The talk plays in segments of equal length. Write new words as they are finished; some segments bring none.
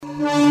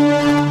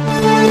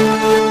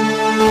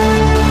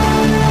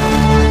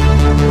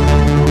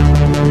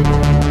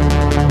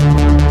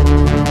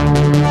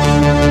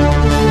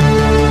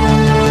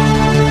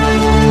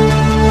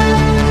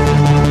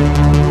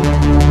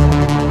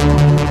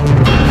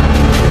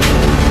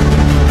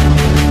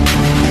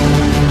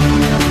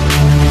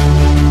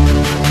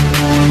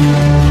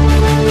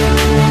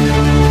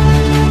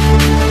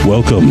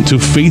Welcome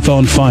to Faith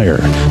on Fire,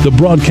 the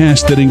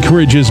broadcast that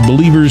encourages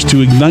believers to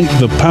ignite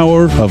the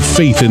power of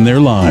faith in their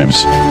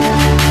lives.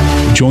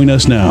 Join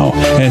us now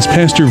as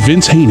Pastor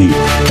Vince Haynie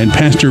and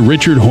Pastor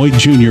Richard Hoyt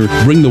Jr.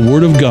 bring the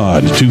Word of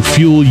God to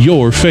fuel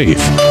your faith.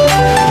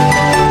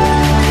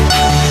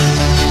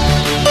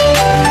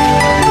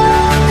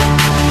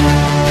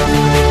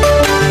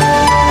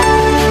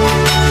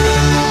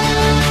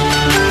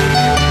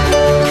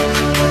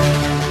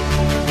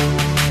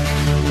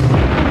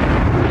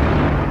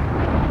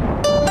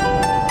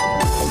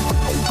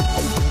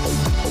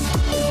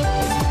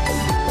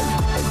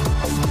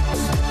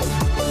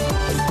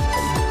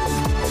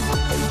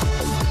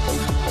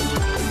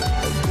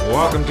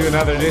 Welcome to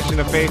another edition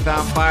of Faith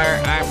on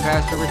Fire. I'm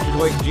Pastor Richard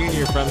Hoyt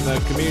Jr. from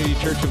the Community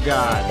Church of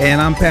God.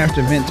 And I'm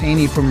Pastor Vince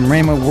Haynie from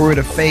Rhema Word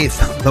of Faith,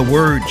 the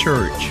Word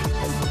Church.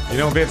 You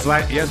know, Vince,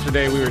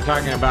 yesterday we were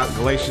talking about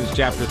Galatians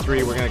chapter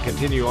 3. We're going to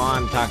continue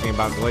on talking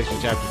about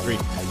Galatians chapter 3.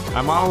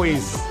 I'm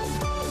always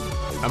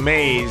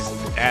amazed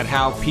at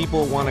how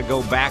people want to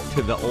go back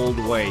to the old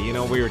way. You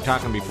know, we were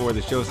talking before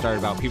the show started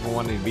about people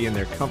wanting to be in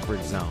their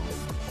comfort zone.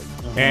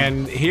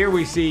 And here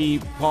we see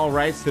Paul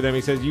writes to them,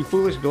 he says, "You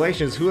foolish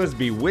Galatians, who has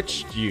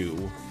bewitched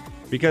you?"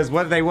 Because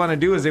what they want to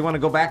do is they want to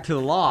go back to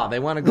the law. They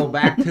want to go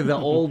back to the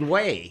old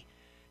way.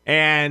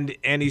 And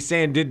he's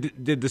saying,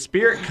 did the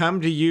Spirit come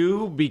to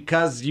you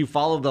because you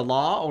followed the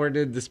law, or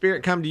did the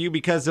Spirit come to you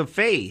because of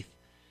faith?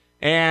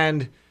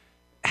 And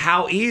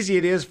how easy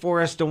it is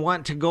for us to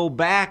want to go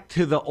back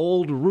to the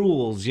old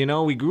rules. You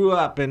know, we grew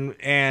up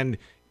and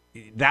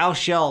thou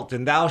shalt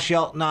and thou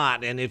shalt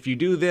not, and if you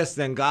do this,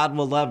 then God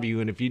will love you,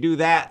 and if you do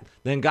that,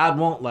 then God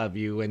won't love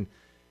you. And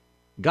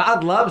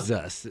God loves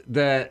us.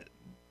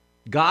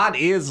 God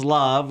is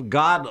love.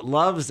 God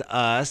loves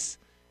us,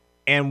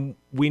 and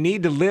we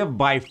need to live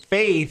by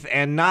faith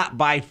and not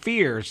by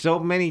fear. So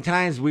many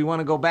times we want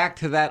to go back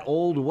to that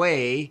old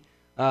way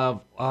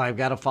of, oh, I've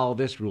got to follow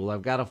this rule,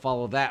 I've got to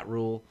follow that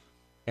rule,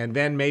 and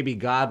then maybe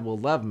God will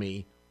love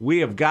me. We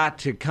have got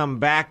to come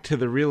back to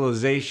the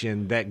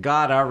realization that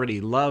God already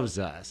loves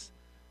us,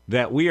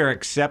 that we are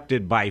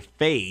accepted by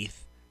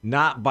faith,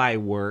 not by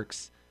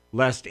works,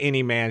 lest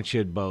any man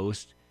should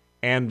boast,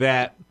 and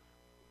that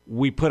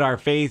we put our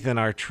faith and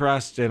our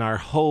trust and our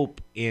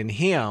hope in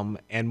Him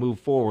and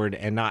move forward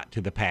and not to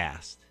the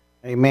past.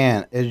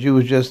 Amen. As you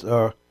was just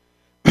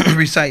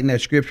reciting that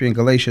scripture in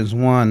Galatians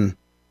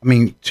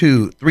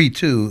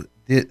 3:2,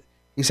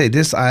 he said,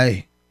 "This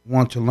I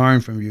want to learn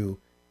from you.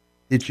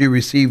 Did you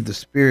receive the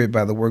Spirit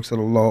by the works of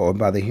the law or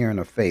by the hearing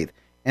of faith?"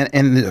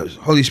 And the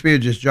Holy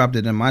Spirit just dropped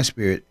it in my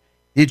spirit.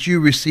 Did you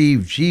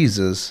receive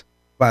Jesus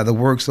by the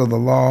works of the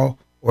law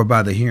or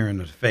by the hearing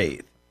of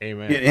faith?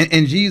 Amen.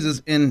 And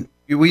Jesus, and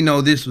we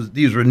know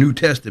these were New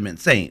Testament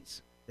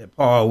saints that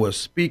Paul was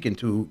speaking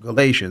to,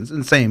 Galatians,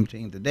 and same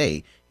thing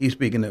today. He's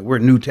speaking that we're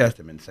New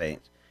Testament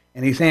saints.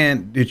 And he's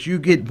saying, did you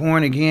get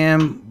born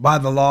again by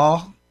the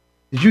law?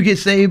 Did you get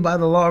saved by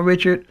the law,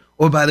 Richard,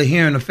 or by the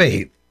hearing of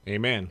faith?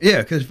 Amen. Yeah,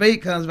 because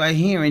faith comes by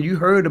hearing. You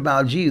heard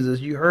about Jesus.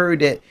 You heard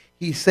that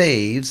He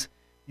saves.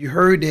 You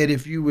heard that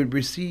if you would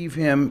receive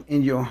Him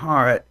in your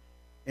heart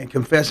and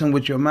confess Him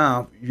with your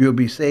mouth, you'll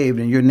be saved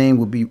and your name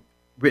will be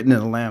written in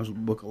the Lamb's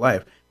Book of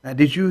Life. Now,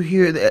 did you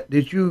hear that?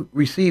 Did you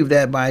receive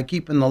that by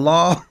keeping the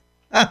law?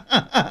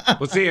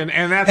 Well, see, and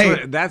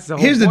that's the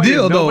whole here's point. The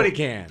deal, Nobody though.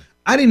 can.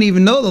 I didn't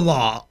even know the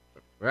law.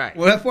 Right.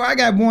 Well, before I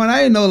got born,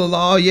 I didn't know the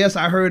law. Yes,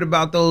 I heard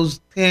about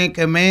those 10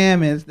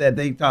 commandments that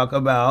they talk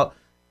about,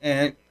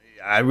 and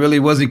I really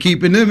wasn't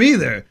keeping them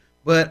either.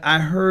 But I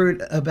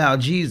heard about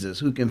Jesus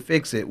who can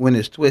fix it when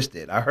it's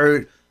twisted. I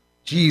heard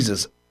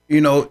Jesus,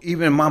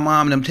 even my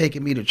mom and them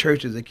taking me to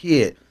church as a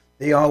kid,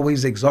 they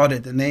always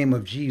exalted the name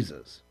of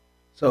Jesus.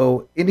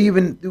 So, and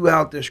even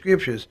throughout the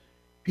scriptures,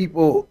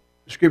 the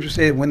scripture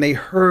said when they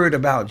heard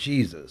about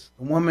Jesus,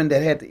 the woman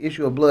that had the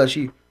issue of blood,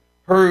 she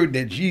heard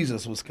that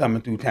Jesus was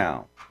coming through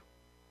town.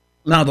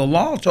 Now, the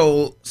law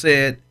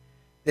said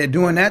that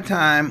during that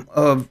time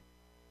of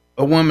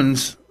a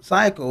woman's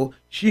cycle,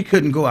 she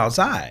couldn't go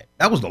outside.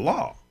 That was the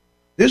law.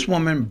 This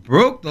woman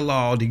broke the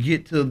law to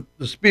get to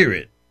the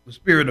spirit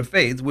of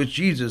faith, which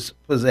Jesus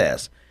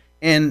possessed.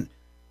 And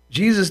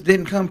Jesus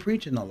didn't come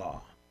preaching the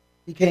law.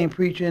 He came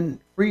preaching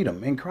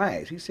freedom in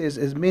Christ. He says,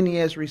 as many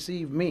as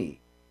receive me.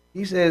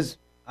 He says,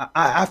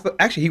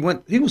 he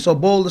was so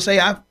bold to say,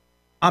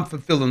 I'm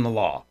fulfilling the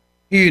law.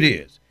 Here it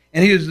is.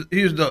 And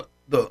here's the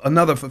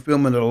another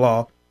fulfillment of the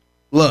law,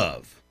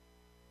 love.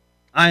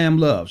 I am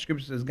love.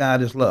 Scripture says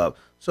God is love.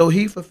 So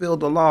He fulfilled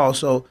the law.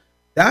 So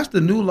that's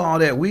the new law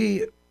that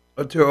we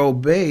are to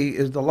obey,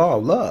 is the law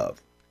of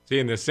love. See,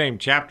 in the same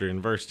chapter,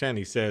 in verse 10,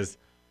 he says,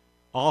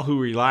 all who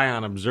rely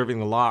on observing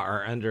the law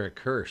are under a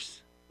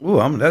curse. Ooh,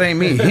 that ain't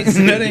me.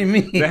 That ain't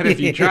me. That if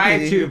you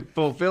try to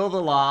fulfill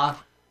the law,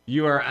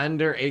 you are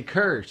under a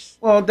curse.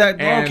 Well, that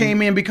law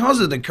came in because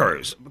of the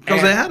curse,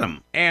 because of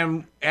Adam.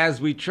 And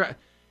as we try,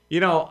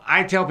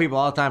 I tell people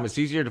all the time, it's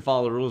easier to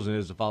follow the rules than it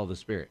is to follow the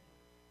Spirit.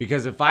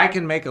 Because if I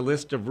can make a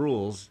list of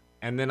rules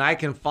and then I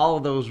can follow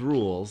those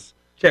rules,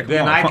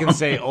 then I can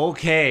say,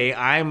 okay,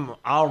 I'm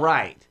all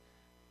right.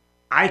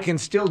 I can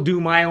still do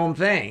my own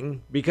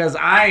thing because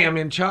I am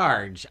in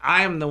charge.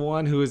 I am the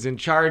one who is in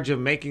charge of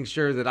making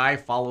sure that I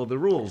follow the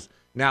rules.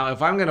 Now,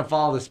 if I'm going to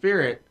follow the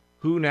Spirit,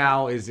 who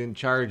now is in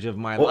charge of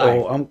my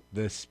life?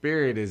 The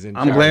Spirit is in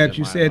charge. I'm glad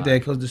you said that,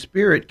 because the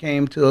Spirit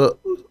came to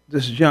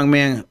this young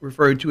man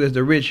referred to as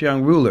the rich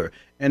young ruler.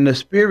 And the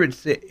Spirit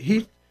said,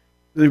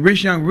 the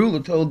rich young ruler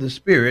told the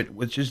Spirit,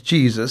 which is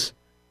Jesus,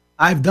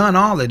 I've done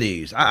all of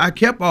these. I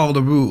kept all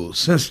the rules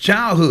since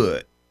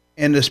childhood.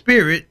 And the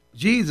Spirit,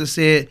 Jesus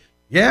said,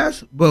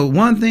 yes, but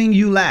one thing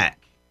you lack.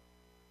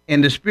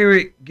 And the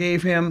Spirit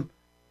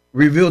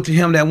revealed to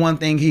him that one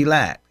thing he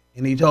lacked.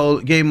 And he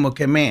gave him a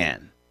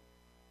command.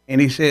 And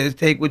he says,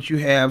 take what you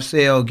have,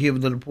 sell,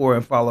 give to the poor,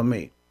 and follow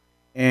me.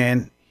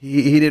 And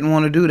he didn't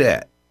want to do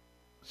that.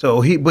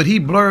 But he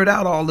blurred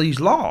out all these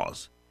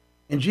laws.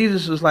 And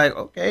Jesus was like,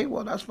 okay,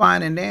 well, that's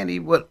fine and dandy,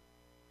 but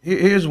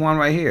here's one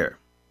right here.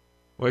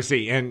 Well,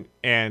 see, and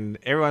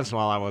every once in a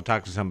while I will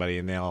talk to somebody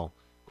and they'll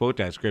quote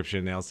that scripture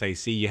and they'll say,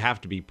 see, you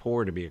have to be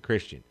poor to be a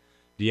Christian.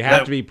 Do you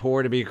have to be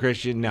poor to be a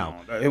Christian? No.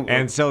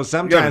 And so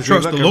sometimes we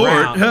look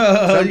around.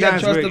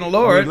 Sometimes we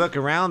look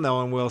around,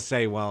 though, and we'll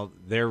say, well,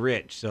 they're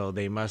rich, so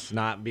they must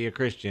not be a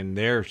Christian.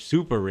 They're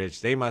super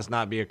rich. They must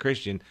not be a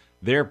Christian.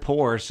 They're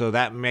poor, so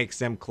that makes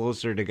them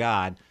closer to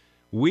God.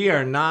 We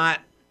are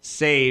not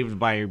saved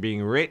by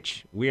being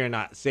rich. We are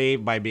not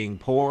saved by being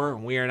poor.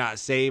 We are not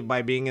saved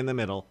by being in the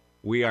middle.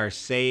 We are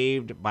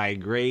saved by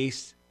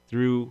grace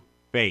through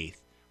faith.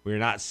 We are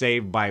not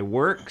saved by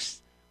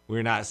works.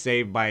 We're not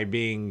saved by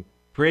being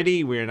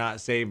pretty. We're not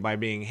saved by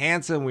being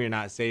handsome. We're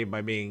not saved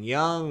by being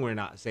young. We're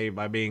not saved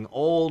by being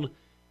old.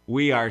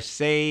 We are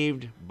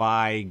saved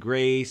by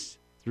grace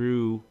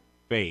through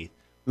faith.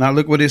 Now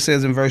look what it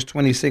says in verse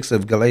 26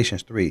 of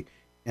Galatians 3.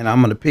 And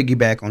I'm going to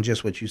piggyback on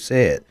just what you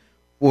said.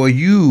 For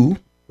you,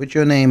 put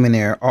your name in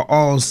there, are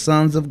all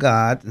sons of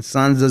God. And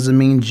sons doesn't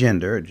mean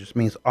gender. It just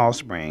means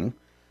offspring.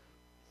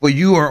 For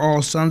you are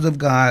all sons of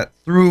God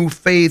through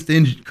faith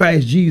in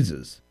Christ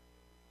Jesus.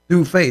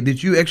 Through faith.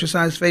 Did you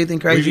exercise faith in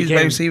Christ Jesus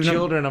by receiving him?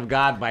 Children of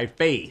God by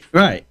faith.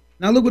 Right.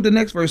 Now look what the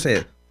next verse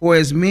says. For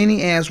as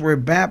many as were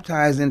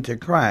baptized into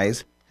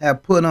Christ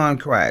have put on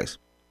Christ.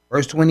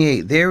 Verse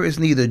 28. There is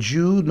neither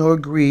Jew nor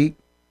Greek,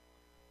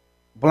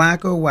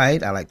 black or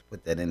white. I like to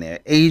put that in there.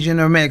 Asian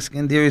or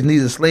Mexican. There is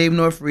neither slave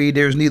nor free.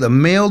 There is neither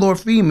male or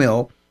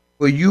female.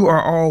 For you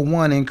are all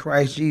one in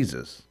Christ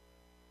Jesus.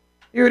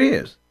 Here it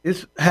is.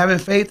 It's having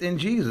faith in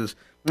Jesus.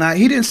 Now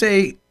he didn't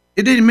say,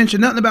 it didn't mention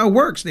nothing about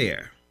works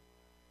there.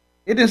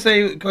 It didn't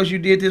say because you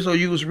did this or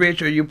you was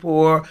rich or you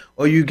poor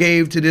or you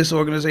gave to this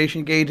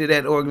organization, gave to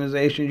that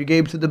organization, you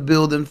gave to the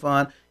building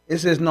fund. It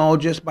says no,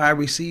 just by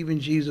receiving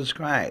Jesus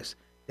Christ.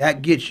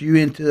 That gets you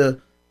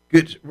into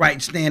good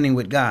right standing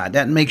with God.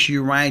 That makes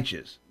you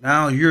righteous.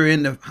 Now you're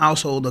in the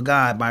household of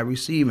God by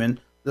receiving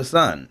the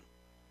Son.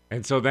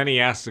 And so then he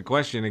asks the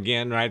question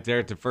again right there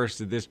at the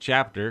first of this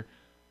chapter,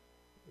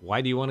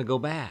 why do you want to go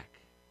back?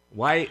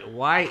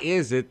 Why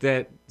is it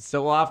that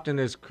so often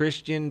as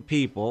Christian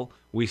people,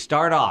 we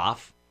start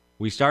off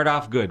good. We start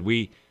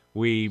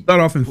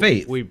off in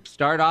faith. We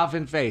start off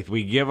in faith.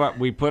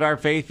 We put our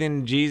faith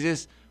in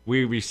Jesus.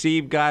 We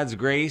receive God's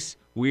grace.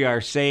 We are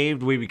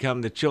saved. We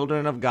become the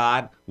children of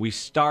God. We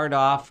start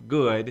off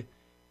good.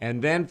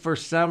 And then for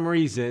some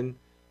reason,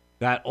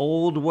 that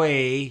old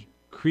way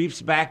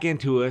creeps back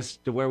into us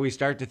to where we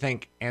start to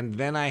think, and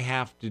then I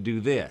have to do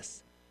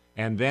this.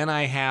 And then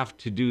I have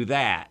to do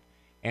that.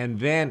 And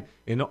then,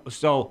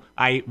 so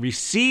I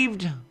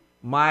received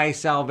my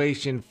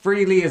salvation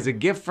freely as a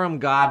gift from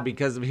God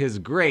because of his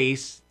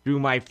grace through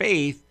my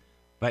faith,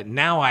 but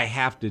now I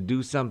have to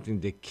do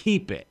something to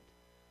keep it.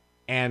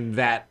 And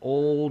that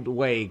old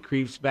way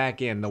creeps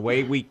back in. The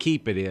way we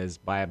keep it is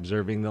by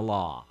observing the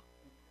law.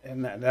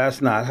 And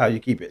that's not how you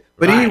keep it.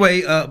 But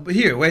anyway, but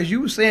here, as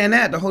you were saying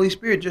that, the Holy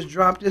Spirit just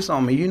dropped this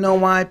on me. You know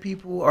why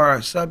people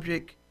are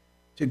subject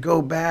to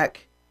go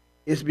back?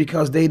 It's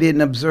because they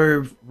didn't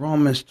observe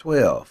Romans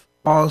 12.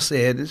 Paul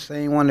said, the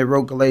same one that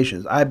wrote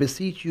Galatians, I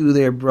beseech you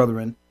there,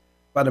 brethren,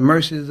 by the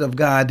mercies of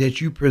God, that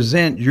you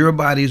present your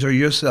bodies or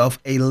yourself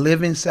a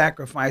living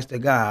sacrifice to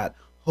God,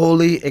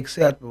 holy,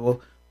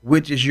 acceptable,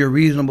 which is your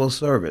reasonable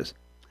service.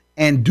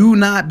 And do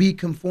not be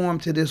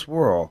conformed to this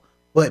world,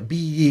 but be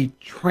ye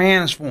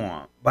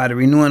transformed by the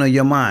renewing of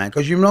your mind.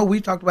 Because you know,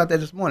 we talked about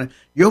that this morning.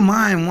 Your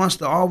mind wants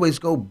to always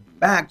go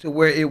back to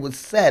where it was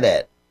set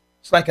at.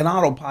 It's like an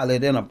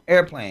autopilot in an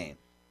airplane.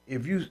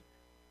 If you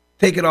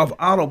take it off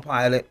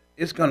autopilot,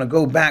 it's going to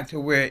go back to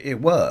where it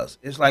was.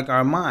 It's like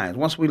our minds.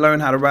 Once we learn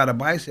how to ride a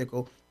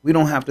bicycle, we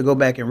don't have to go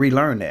back and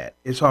relearn that.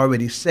 It's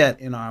already set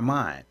in our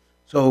mind.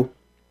 So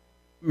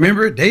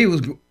remember,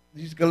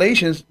 these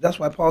Galatians, that's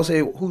why Paul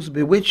said, who's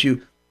bewitched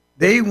you?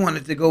 They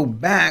wanted to go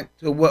back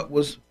to what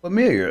was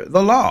familiar,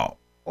 the law.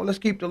 Well, let's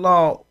keep the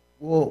law.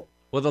 Well,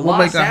 the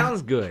law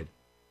sounds good.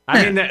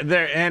 I mean,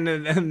 and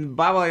the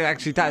Bible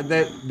actually taught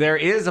that there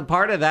is a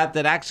part of that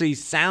actually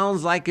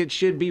sounds like it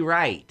should be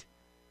right,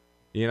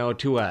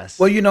 to us.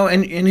 Well,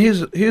 and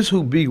here's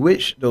who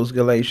bewitched those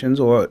Galatians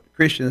or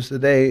Christians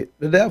today,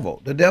 the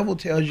devil. The devil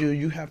tells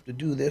you have to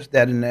do this,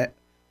 that, and that,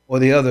 or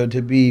the other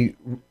to be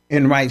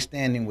in right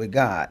standing with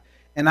God.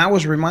 And I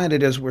was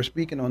reminded as we're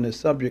speaking on this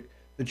subject,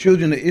 the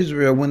children of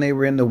Israel, when they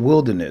were in the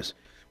wilderness,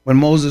 when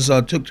Moses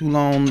took too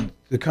long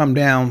to come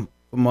down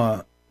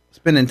from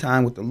spending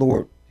time with the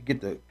Lord to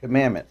get the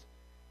commandments.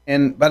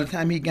 And by the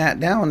time he got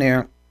down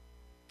there,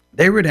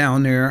 they were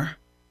down there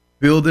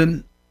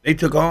building. They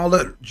took all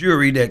the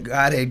jewelry that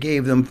God had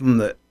gave them from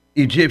the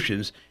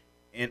Egyptians.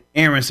 And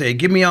Aaron said,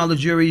 give me all the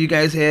jewelry you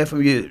guys have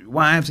from your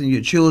wives and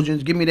your children.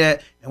 Give me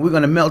that. And we're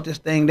going to melt this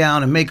thing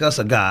down and make us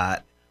a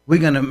God. We're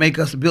going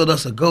to build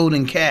us a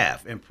golden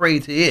calf and pray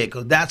to it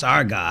because that's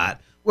our God.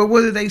 Well,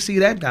 where did they see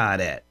that God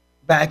at?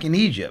 Back in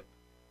Egypt.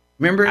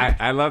 Remember?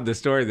 I love the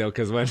story, though,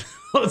 because when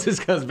Moses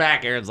comes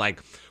back, Aaron's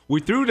like, we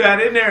threw that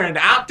in there and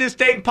out this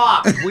thing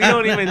popped. We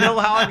don't even know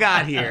how it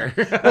got here.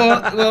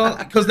 well,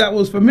 because that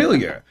was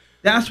familiar.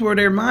 That's where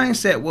their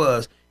mindset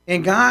was.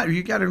 And God,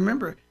 you got to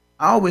remember,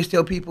 I always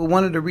tell people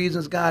one of the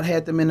reasons God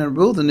had them in the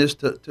wilderness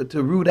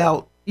to root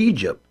out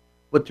Egypt,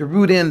 but to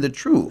root in the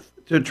truth,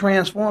 to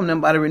transform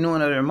them by the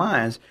renewing of their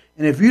minds.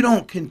 And if you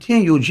don't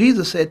continue,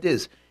 Jesus said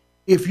this,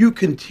 if you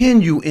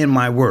continue in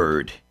my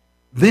word,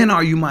 then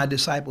are you my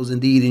disciples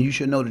indeed, and you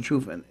should know the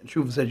truth, and the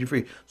truth will set you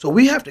free. So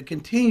we have to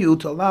continue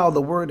to allow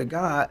the word of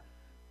God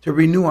to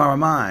renew our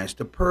minds,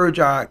 to purge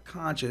our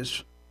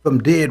conscience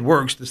from dead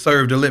works to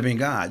serve the living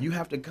God. You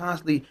have to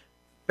constantly,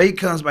 faith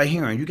comes by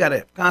hearing. You got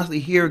to constantly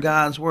hear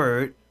God's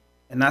word,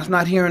 and that's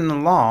not hearing the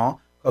law,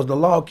 because the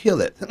law kill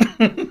it.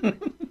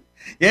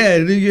 Yeah,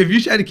 if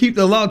you try to keep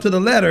the law to the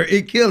letter,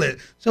 it kill it.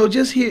 So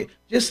just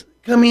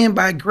come in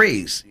by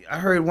grace. I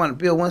heard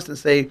Bill Winston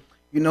say,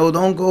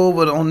 don't go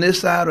over on this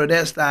side or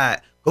that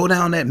side. Go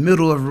down that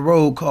middle of the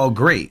road called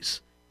grace.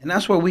 And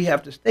that's where we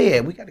have to stay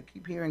at. We got to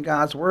keep hearing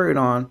God's word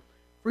on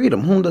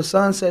freedom. Whom the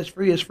Son sets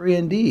free is free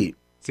indeed.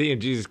 See,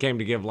 and Jesus came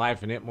to give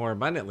life and it more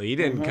abundantly. He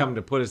didn't come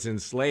to put us in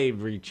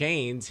slavery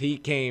chains. He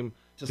came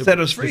to set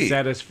us free. To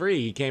set us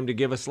free. He came to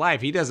give us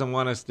life. He doesn't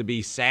want us to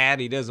be sad.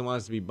 He doesn't want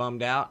us to be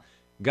bummed out.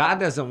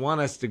 God doesn't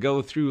want us to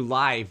go through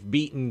life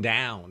beaten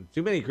down.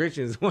 Too many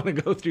Christians want to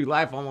go through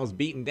life almost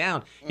beaten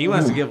down. He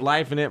wants to give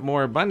life and it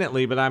more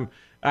abundantly. But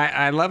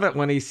I love it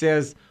when he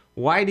says,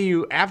 why do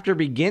you, after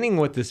beginning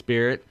with the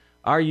Spirit,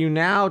 are you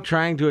now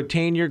trying to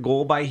attain your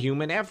goal by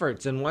human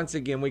efforts? And once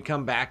again, we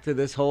come back to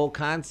this whole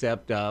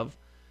concept of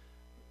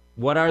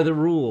what are the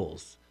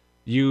rules?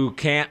 You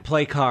can't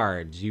play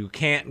cards. You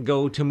can't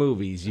go to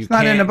movies. You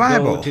can't in the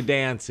Bible. Go to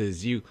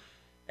dances.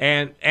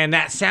 And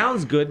that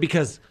sounds good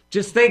because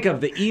just think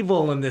of the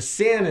evil and the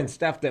sin and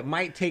stuff that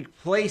might take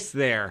place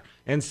there.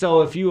 And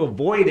so if you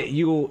avoid it,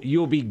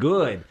 you'll be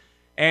good.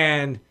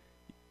 And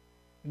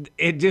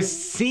it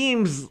just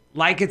seems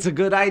like it's a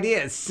good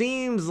idea. It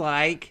seems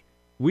like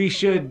we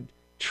should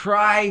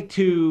try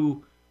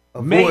to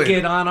make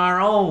it on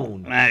our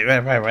own. Right.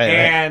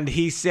 And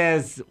he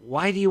says,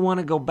 why do you want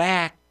to go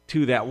back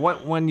to that?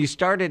 When you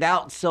started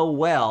out so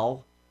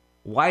well,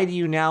 why do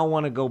you now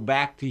want to go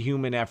back to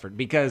human effort?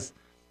 Because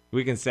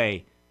we can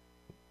say,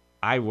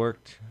 I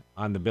worked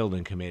on the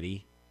building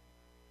committee,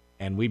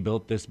 and we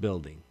built this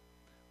building.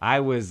 I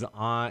was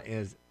on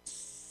as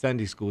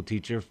Sunday school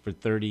teacher for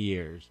 30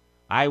 years.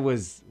 I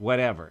was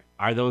whatever.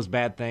 Are those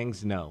bad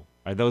things? No.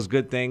 Are those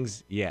good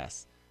things?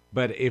 Yes.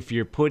 But if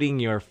you're putting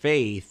your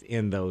faith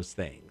in those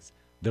things,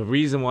 the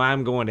reason why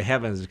I'm going to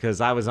heaven is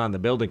because I was on the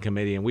building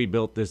committee and we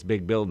built this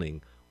big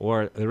building.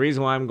 Or the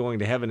reason why I'm going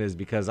to heaven is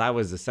because I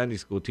was a Sunday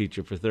school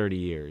teacher for 30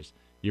 years.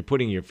 You're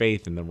putting your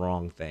faith in the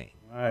wrong thing.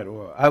 Right,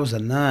 or I was a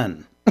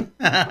nun.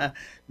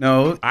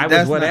 No, I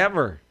was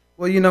whatever.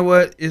 Well, you know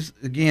what?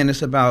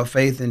 It's about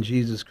faith in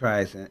Jesus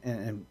Christ,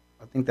 and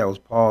I think that was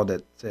Paul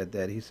that said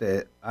that. He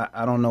said,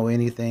 "I don't know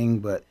anything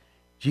but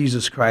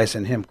Jesus Christ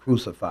and Him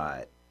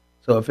crucified."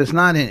 So if it's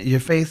not in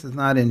your faith is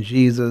not in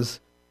Jesus,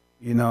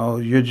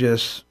 you're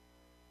just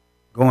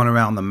going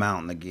around the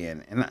mountain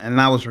again.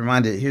 And I was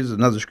reminded. Here's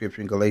another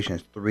scripture in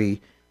Galatians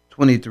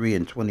 3:23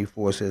 and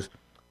 24 says,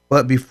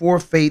 "But before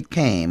faith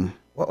came."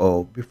 I'm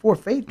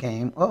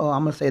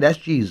going to say that's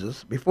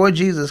Jesus. Before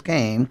Jesus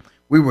came,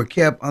 we were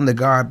kept under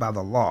guard by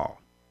the law.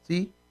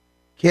 See?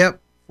 Kept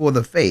for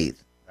the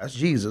faith. That's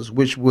Jesus,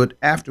 which would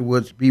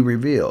afterwards be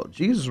revealed.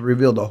 Jesus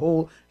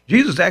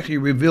actually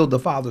revealed the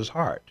Father's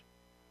heart.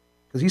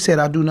 Because he said,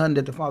 I do nothing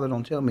that the Father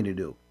don't tell me to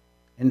do.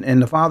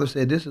 And the Father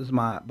said, this is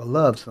my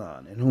beloved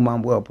Son, in whom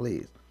I'm well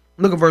pleased.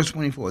 Look at verse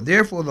 24.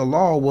 Therefore, the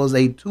law was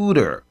a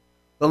tutor.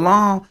 The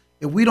law,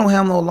 if we don't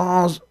have no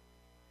laws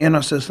in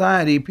a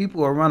society,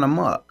 people will run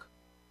amok.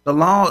 The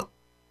law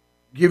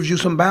gives you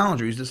some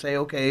boundaries to say,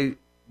 okay,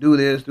 do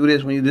this.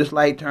 When this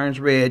light turns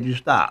red, you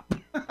stop.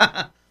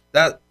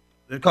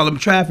 They call them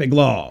traffic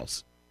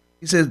laws.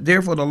 He says,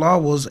 therefore, the law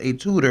was a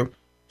tutor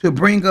to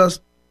bring us,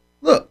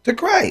 to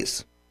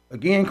Christ.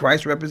 Again,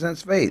 Christ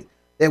represents faith,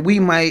 that we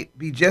might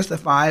be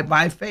justified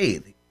by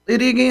faith.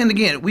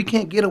 Again, we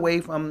can't get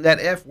away from that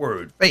F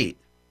word, faith.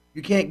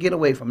 You can't get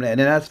away from that,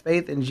 and that's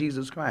faith in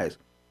Jesus Christ.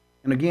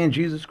 And again,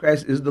 Jesus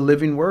Christ is the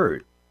living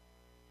word.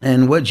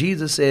 And what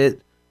Jesus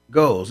said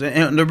goes.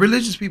 And the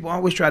religious people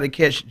always try to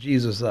catch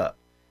Jesus up.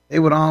 They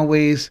would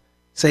always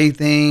say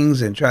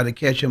things and try to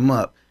catch him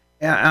up.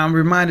 And I'm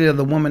reminded of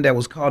the woman that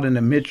was caught in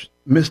the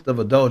midst of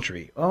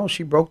adultery. Oh,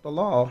 she broke the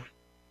law.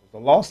 The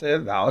law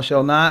said, "Thou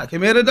shalt not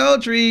commit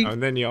adultery."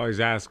 And then you always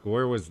ask,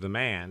 where was the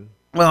man?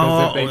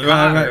 Well, Because if they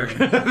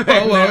caught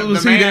her, well, the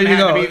see, man there you had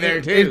go. to be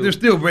there too. They're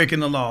still breaking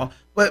the law.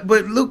 But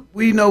look,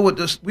 we know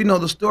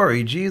the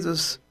story.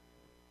 Jesus,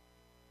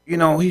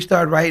 he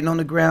started writing on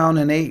the ground,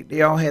 and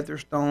they all had their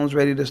stones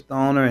ready to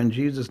stone her, and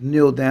Jesus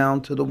kneeled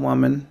down to the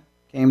woman,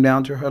 came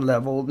down to her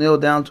level,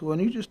 kneeled down to her,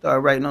 and he just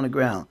started writing on the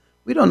ground.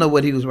 We don't know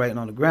what he was writing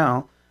on the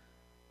ground,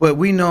 but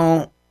we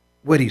know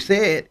what he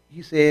said.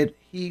 He said,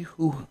 "He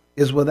who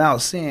is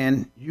without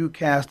sin, you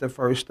cast the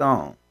first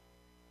stone."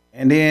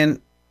 And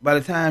then by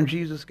the time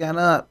Jesus got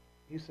up,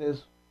 he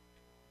says,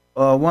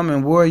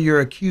 "Woman, where are your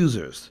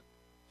accusers?"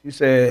 She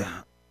said,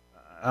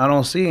 "I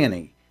don't see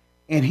any."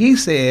 And he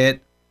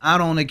said, "I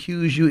don't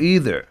accuse you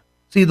either."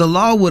 See, the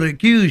law would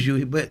accuse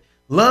you, but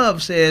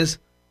love says,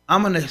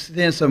 "I'm going to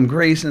extend some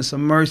grace and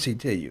some mercy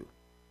to you.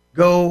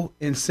 Go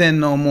and sin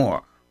no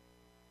more."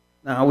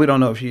 Now, we don't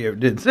know if she ever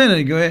did sin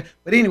any good,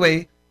 but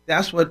anyway,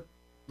 that's what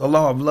the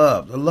law of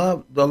love. The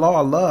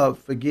law of love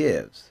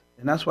forgives.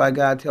 And that's why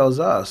God tells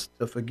us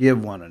to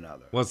forgive one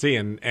another. Well, see,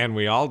 and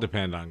we all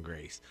depend on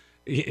grace.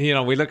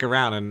 We look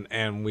around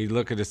and we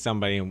look at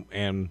somebody,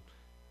 and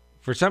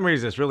for some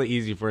reason, it's really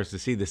easy for us to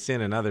see the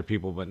sin in other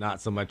people, but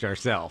not so much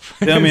ourselves.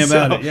 Tell me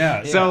about it.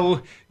 Yeah.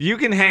 So you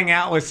can hang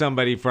out with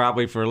somebody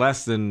probably for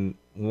less than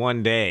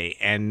one day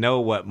and know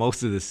what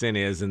most of the sin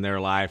is in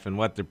their life and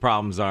what the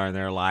problems are in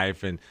their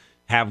life and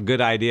have a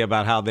good idea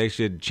about how they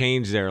should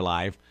change their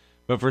life.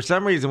 But for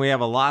some reason, we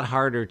have a lot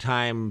harder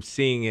time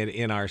seeing it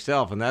in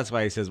ourselves. And that's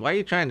why he says, why are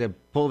you trying to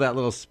pull that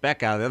little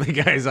speck out of the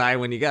other guy's eye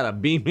when you got a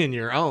beam in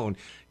your own?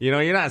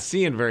 You're not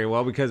seeing very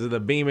well because of the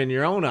beam in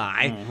your own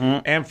eye. Mm-hmm.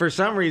 And for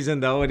some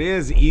reason, though, it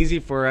is easy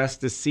for us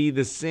to see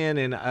the sin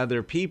in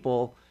other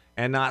people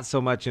and not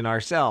so much in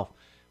ourselves.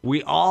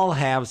 We all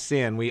have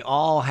sin. We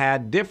all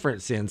had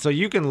different sins. So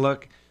you can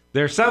look,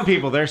 there's some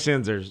people, their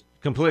sins are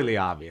completely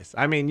obvious.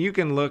 I mean, you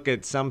can look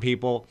at some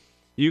people,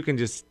 you can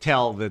just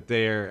tell that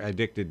they're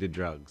addicted to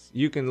drugs.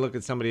 You can look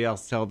at somebody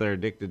else, tell they're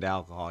addicted to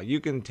alcohol. You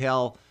can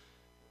tell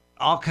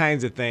all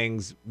kinds of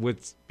things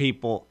with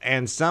people,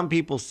 and some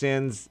people's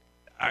sins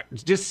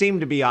just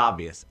seem to be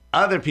obvious.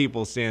 Other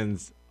people's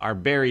sins are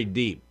buried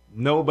deep.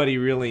 Nobody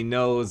really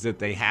knows that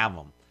they have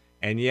them,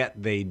 and yet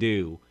they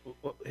do.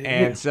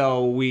 And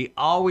so we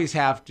always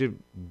have to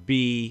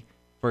be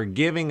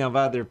forgiving of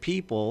other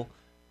people.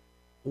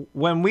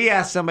 When we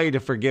ask somebody to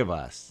forgive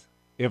us,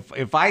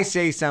 if I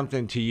say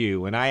something to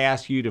you and I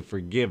ask you to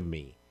forgive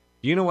me,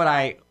 do you know what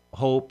I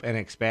hope and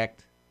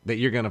expect? That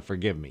you're going to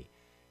forgive me.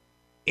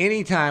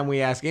 Anytime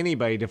we ask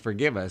anybody to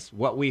forgive us,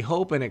 what we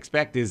hope and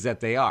expect is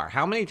that they are.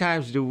 How many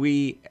times do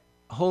we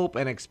hope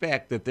and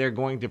expect that they're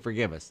going to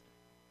forgive us?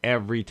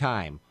 Every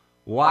time.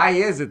 Why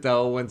is it,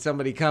 though, when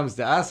somebody comes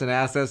to us and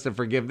asks us to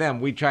forgive them,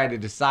 we try to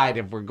decide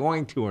if we're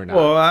going to or not?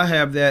 Well, I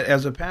have that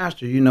as a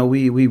pastor.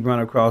 We run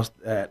across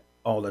that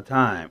all the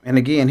time. And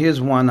again,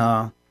 here's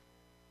one,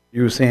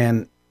 you were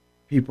saying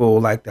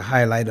people like to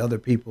highlight other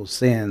people's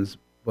sins,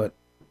 but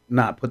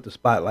not put the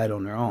spotlight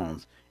on their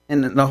own.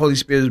 And the Holy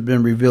Spirit has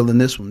been revealing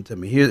this one to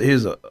me.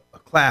 Here's a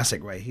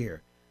classic right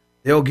here.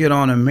 They'll get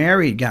on a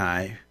married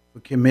guy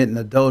for committing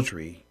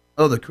adultery,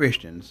 other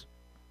Christians,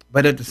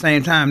 but at the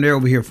same time, they're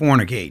over here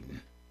fornicating.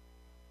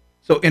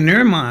 So in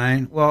their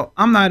mind, well,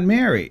 I'm not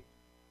married.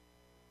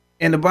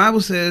 And the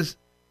Bible says,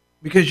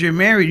 because you're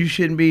married, you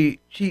shouldn't be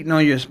cheating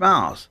on your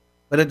spouse.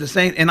 But at the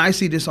same, and I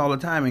see this all the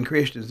time in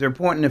Christians, they're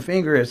pointing the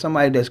finger at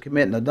somebody that's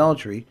committing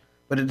adultery,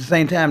 but at the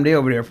same time, they're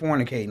over there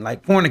fornicating.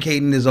 Like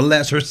fornicating is a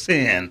lesser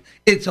sin.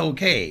 It's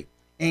okay.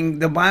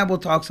 And the Bible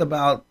talks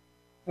about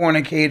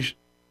fornicators,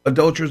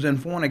 adulterers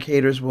and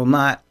fornicators will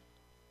not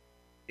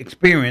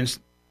experience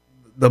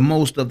the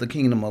most of the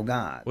kingdom of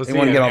God. They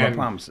want to get all the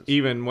promises.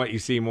 Even what you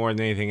see more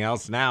than anything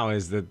else now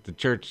is that the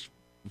church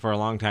for a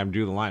long time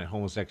drew the line at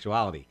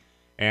homosexuality.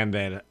 And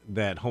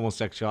that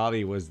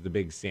homosexuality was the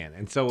big sin,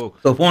 and so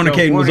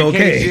fornicating was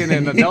okay,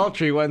 and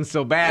adultery wasn't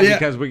so bad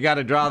because we got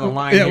to draw the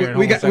line here.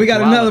 We got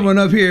another one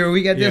up here.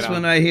 We got this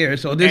one right here.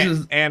 So this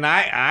is, and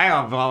I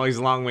have always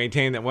long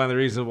maintained that one of the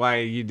reasons why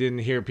you didn't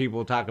hear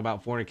people talk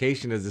about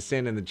fornication as a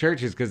sin in the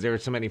church is because there were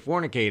so many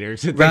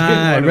fornicators that they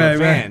didn't want to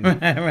offend.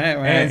 Right.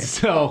 And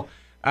so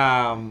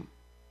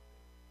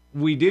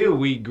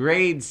we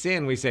grade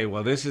sin. We say,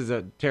 well, this is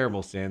a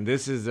terrible sin.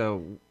 This is a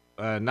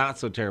not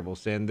so terrible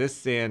sin. This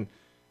sin.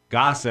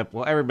 Gossip,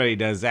 well, everybody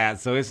does that,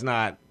 so it's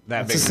not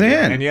that big a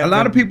sin. And a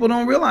lot of people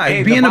don't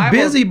realize being a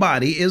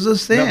busybody is a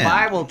sin. The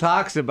Bible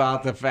talks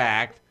about the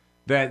fact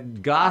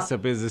that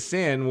gossip is a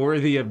sin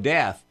worthy of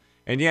death,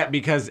 and yet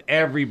because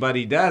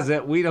everybody does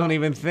it, we don't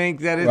even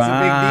think that it's a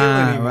big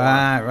deal anymore.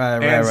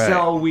 Right. And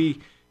so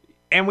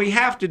we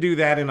have to do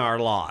that in our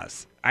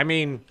laws. I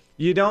mean,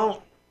 you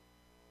don't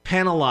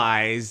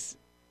penalize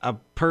a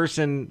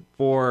person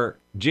for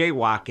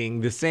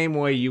jaywalking the same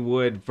way you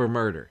would for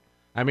murder.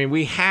 I mean,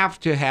 we have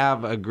to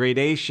have a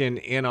gradation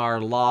in our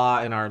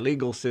law, in our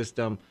legal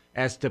system,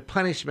 as to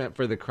punishment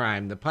for the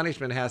crime. The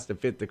punishment has to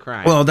fit the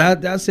crime. Well,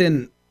 that's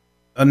in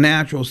a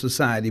natural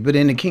society, but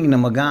in the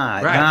kingdom of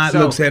God, Right. God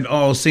looks at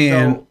all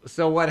sin.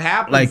 So what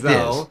happens like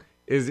though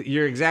is,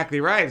 you're exactly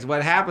right. Is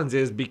what happens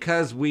is,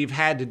 because we've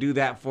had to do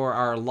that for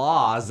our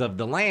laws of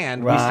the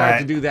land, we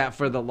start to do that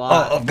for the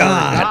law of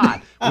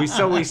God.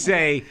 we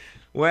say,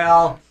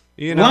 well,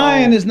 you know,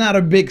 Lying is not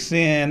a big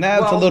sin.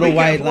 That's a little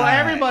white lie. Well,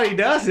 everybody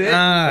does it,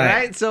 right.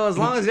 right? So as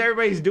long as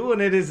everybody's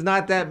doing it, it's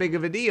not that big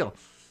of a deal.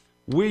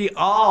 We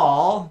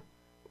all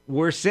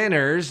were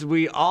sinners.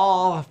 We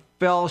all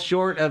fell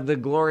short of the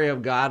glory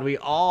of God. We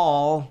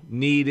all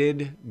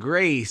needed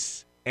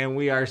grace, and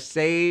we are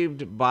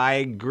saved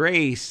by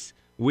grace.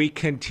 We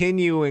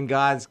continue in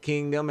God's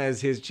kingdom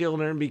as his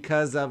children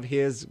because of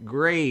his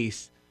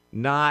grace,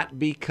 not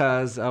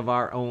because of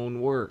our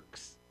own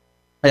works.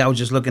 I was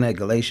just looking at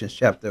Galatians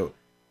chapter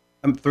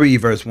 3,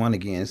 verse 1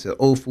 again. It says,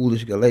 "O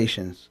foolish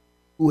Galatians,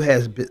 who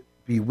has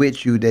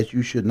bewitched you that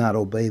you should not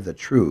obey the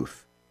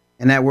truth?"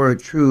 And that word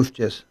truth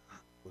just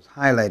was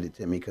highlighted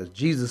to me, because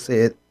Jesus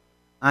said,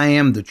 "I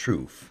am the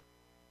truth."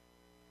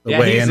 He's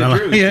the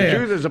truth. The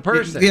truth is a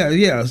person.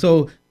 Yeah.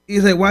 So he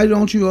said, why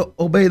don't you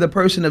obey the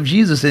person of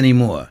Jesus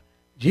anymore?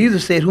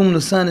 Jesus said, "Whom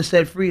the Son has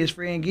set free is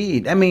free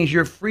indeed." That means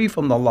you're free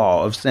from the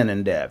law of sin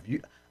and death.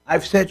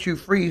 I've set you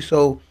free.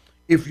 So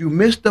if you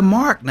miss the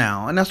mark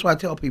now, and that's why I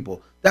tell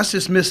people, that's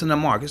just missing the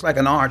mark. It's like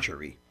an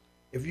archery.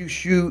 If you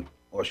shoot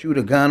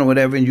a gun or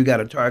whatever, and you got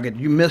a target,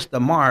 you miss the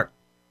mark,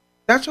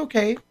 that's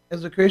okay.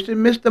 As a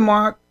Christian, miss the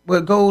mark,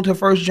 but go to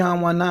 1 John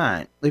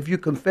 1:9. If you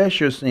confess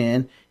your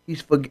sin,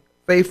 he's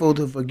faithful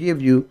to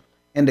forgive you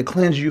and to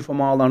cleanse you from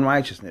all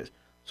unrighteousness.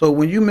 So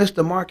when you miss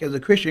the mark as a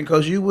Christian,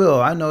 because you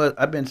will, I know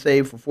I've been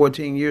saved for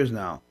 14 years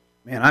now.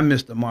 Man, I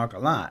missed the mark a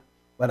lot,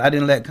 but I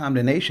didn't let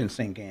condemnation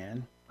sink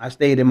in. I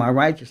stayed in my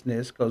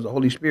righteousness, because the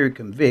Holy Spirit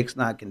convicts,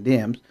 not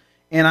condemns.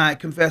 And I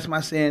confess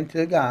my sin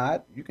to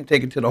God. You can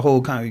take it to the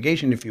whole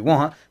congregation if you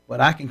want, but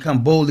I can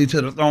come boldly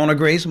to the throne of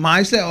grace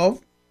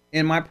myself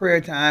in my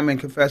prayer time and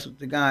confess it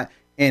to God,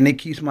 and it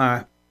keeps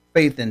my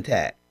faith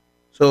intact.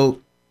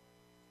 So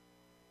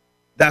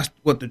that's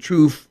what the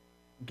truth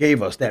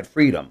gave us, that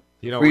freedom.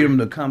 Freedom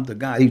to come to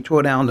God. He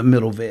tore down the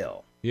middle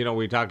veil. You know,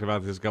 we talked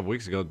about this a couple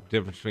weeks ago, the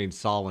difference between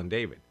Saul and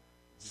David.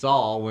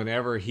 Saul,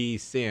 whenever he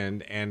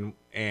sinned and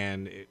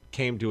it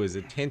came to his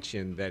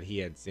attention that he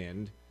had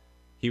sinned,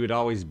 he would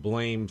always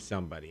blame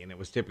somebody, and it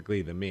was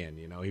typically the men.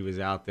 You know, he was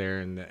out there,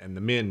 and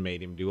the men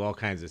made him do all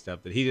kinds of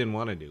stuff that he didn't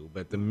want to do,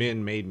 but the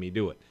men made me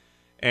do it.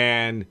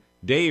 And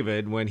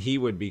David, when he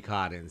would be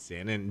caught in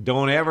sin, and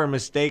don't ever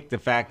mistake the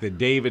fact that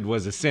David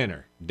was a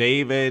sinner.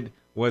 David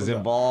was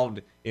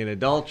involved in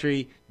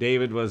adultery.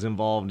 David was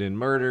involved in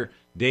murder.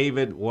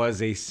 David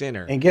was a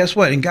sinner. And guess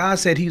what? And God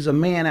said he's a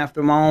man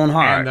after my own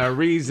heart. And the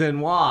reason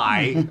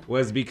why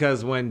was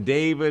because when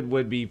David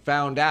would be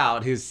found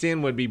out, his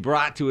sin would be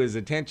brought to his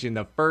attention.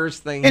 The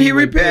first thing he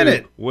would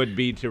do would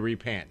be to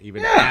repent. He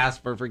would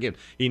ask for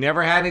forgiveness. He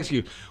never had an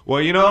excuse.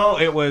 Well, you know,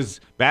 it was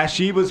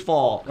Bathsheba's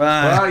fault.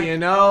 Right. Well, you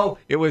know,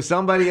 it was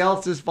somebody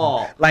else's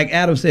fault. Like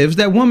Adam said, it was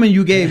that woman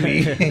you gave me.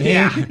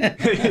 Yeah,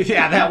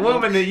 that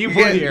woman that you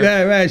put here.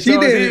 Yeah, right. She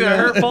so did it's either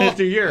her fault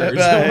or yours.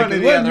 Right. One or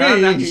the other.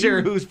 I'm not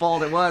sure whose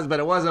fault it was, but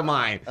it wasn't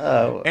mine.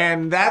 Oh.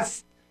 And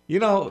that's, you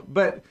know,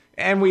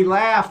 and we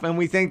laugh and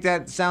we think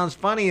that sounds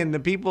funny, and the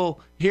people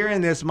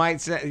hearing this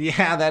might say,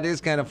 yeah, that is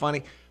kind of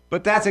funny.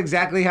 But that's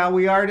exactly how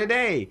we are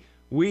today.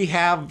 We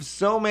have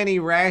so many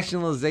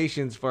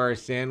rationalizations for our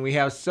sin. We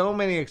have so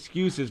many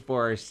excuses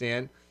for our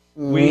sin.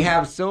 We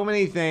have so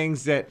many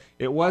things that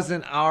it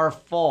wasn't our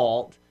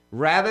fault.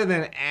 Rather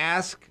than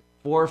ask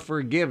for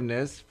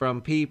forgiveness from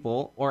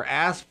people or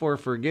ask for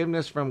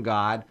forgiveness from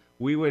God,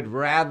 we would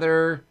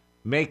rather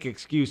make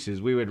excuses.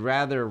 We would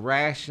rather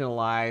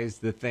rationalize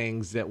the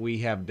things that we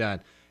have done.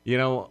 You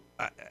know,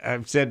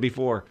 I've said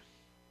before,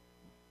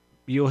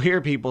 you'll hear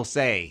people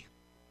say,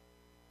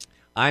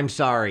 "I'm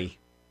sorry."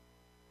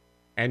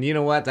 And you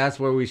know what? That's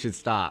where we should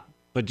stop.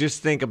 But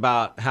just think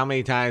about how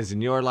many times in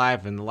your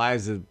life and the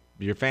lives of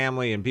your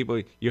family and people,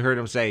 you heard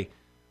them say,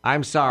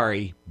 "I'm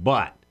sorry,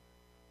 but."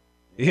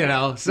 You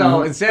know,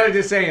 so instead of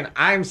just saying,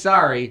 "I'm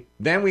sorry,"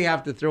 then we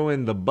have to throw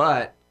in the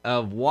but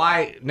of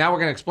why. Now we're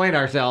going to explain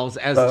ourselves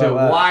as to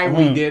why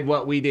we did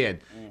what we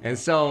did. And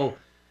so,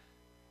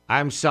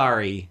 "I'm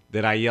sorry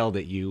that I yelled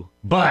at you,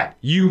 but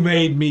you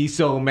made me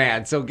so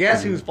mad." So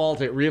guess whose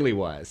fault it really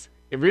was?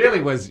 It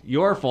really was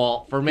your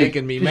fault for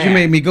making me mad. You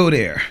made me go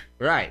there.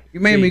 Right. You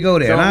made me go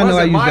there. So and it I know I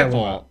wasn't used my that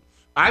fault.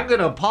 I'm going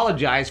to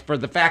apologize for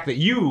the fact that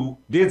you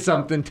did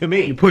something to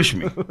me. You pushed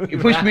me. You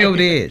pushed me over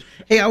the edge.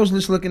 Hey, I was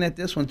just looking at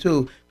this one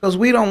too, because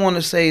we don't want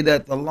to say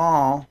that the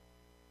law,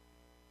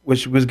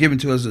 which was given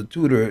to us as a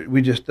tutor,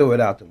 we just throw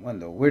it out the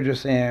window. We're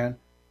just saying,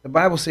 the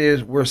Bible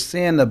says, where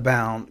sin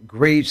abound,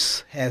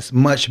 grace has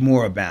much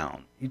more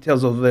abound. He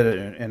tells us that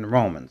in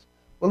Romans.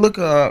 Well, look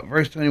at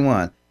verse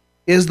 21.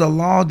 Is the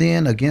law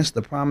then against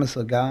the promise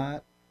of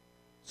God?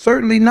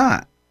 Certainly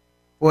not.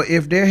 For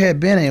if there had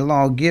been a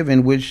law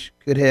given which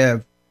could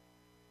have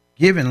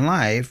given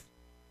life,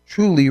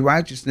 truly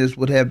righteousness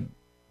would have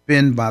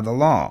been by the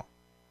law.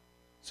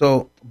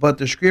 So, but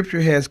the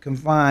scripture has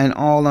confined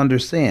all under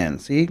sin.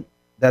 See,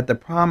 that the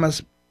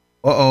promise,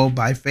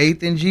 by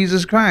faith in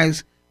Jesus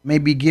Christ may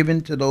be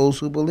given to those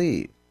who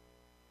believe.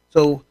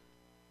 So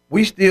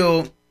we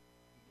still,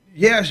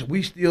 yes,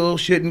 we still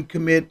shouldn't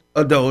commit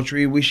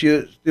adultery. We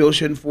still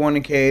shouldn't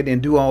fornicate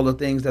and do all the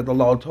things that the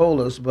law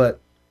told us. But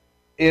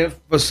if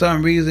for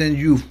some reason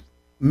you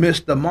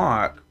missed the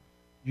mark,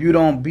 you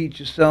don't beat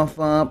yourself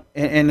up.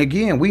 And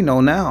again, we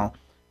know now,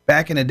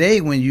 back in the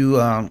day when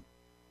you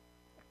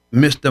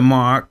missed the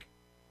mark,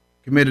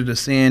 committed a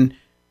sin,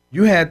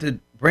 you had to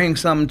bring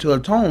something to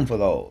atone for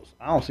those.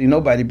 I don't see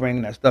nobody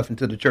bringing that stuff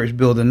into the church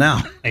building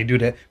now. They do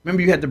that.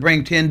 Remember, you had to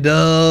bring 10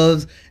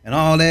 doves and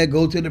all that,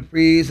 go to the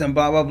priest and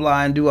blah, blah,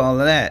 blah, and do all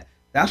of that.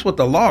 That's what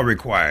the law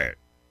required,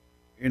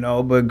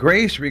 but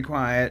grace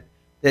required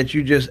that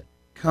you just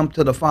come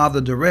to the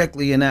Father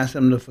directly and ask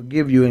him to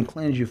forgive you and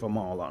cleanse you from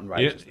all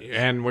unrighteousness.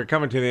 And we're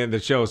coming to the end of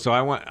the show, so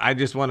I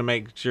just want to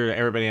make sure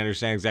everybody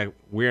understands that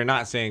we're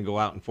not saying go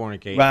out and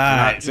fornicate.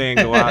 Right. We're not saying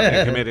go out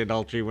and commit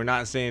adultery. We're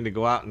not saying to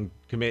go out and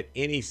commit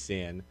any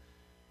sin.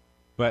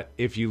 But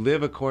if you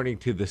live according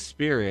to the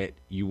Spirit,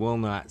 you will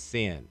not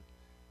sin.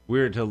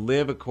 We're to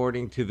live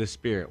according to the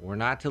Spirit. We're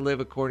not to live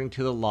according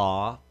to the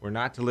law. We're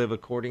not to live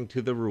according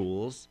to the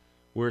rules.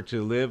 We're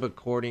to live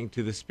according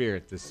to the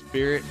Spirit. The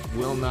Spirit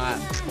will not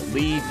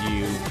lead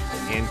you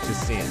into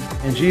sin.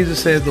 And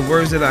Jesus says, the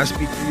words that I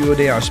speak to you,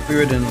 they are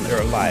spirit and they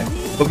are life.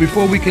 But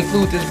before we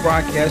conclude this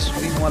broadcast,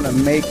 we want to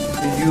make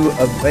to you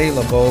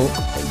available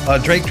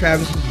Drake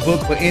Travis's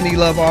book for any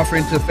love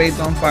offering to Faith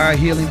on Fire,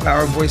 Healing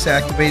Power, Voice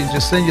Activated.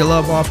 Just send your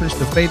love offerings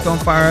to Faith on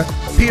Fire,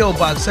 P.O.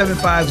 Box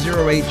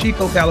 7508,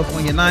 Chico,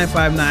 California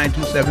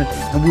 95927,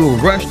 and we will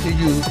rush to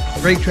you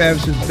Drake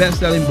Travis's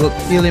best-selling book,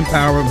 Healing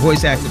Power,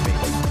 Voice Activated.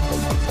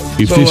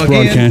 If this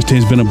broadcast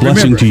has been a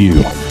blessing to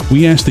you,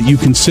 we ask that you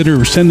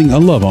consider sending a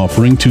love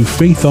offering to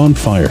Faith on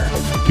Fire,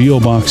 P.O.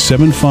 Box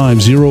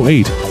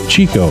 7508,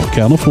 Chico,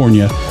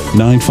 California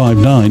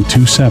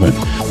 95927,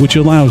 which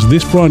allows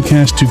this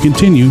broadcast to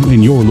continue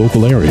in your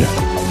local area.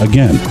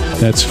 Again,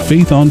 that's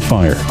Faith on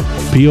Fire,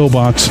 P.O.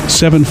 Box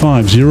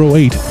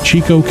 7508,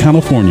 Chico,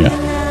 California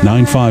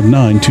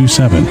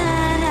 95927.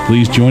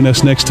 Please join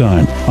us next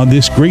time on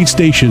this great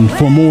station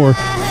for more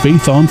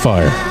Faith on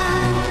Fire.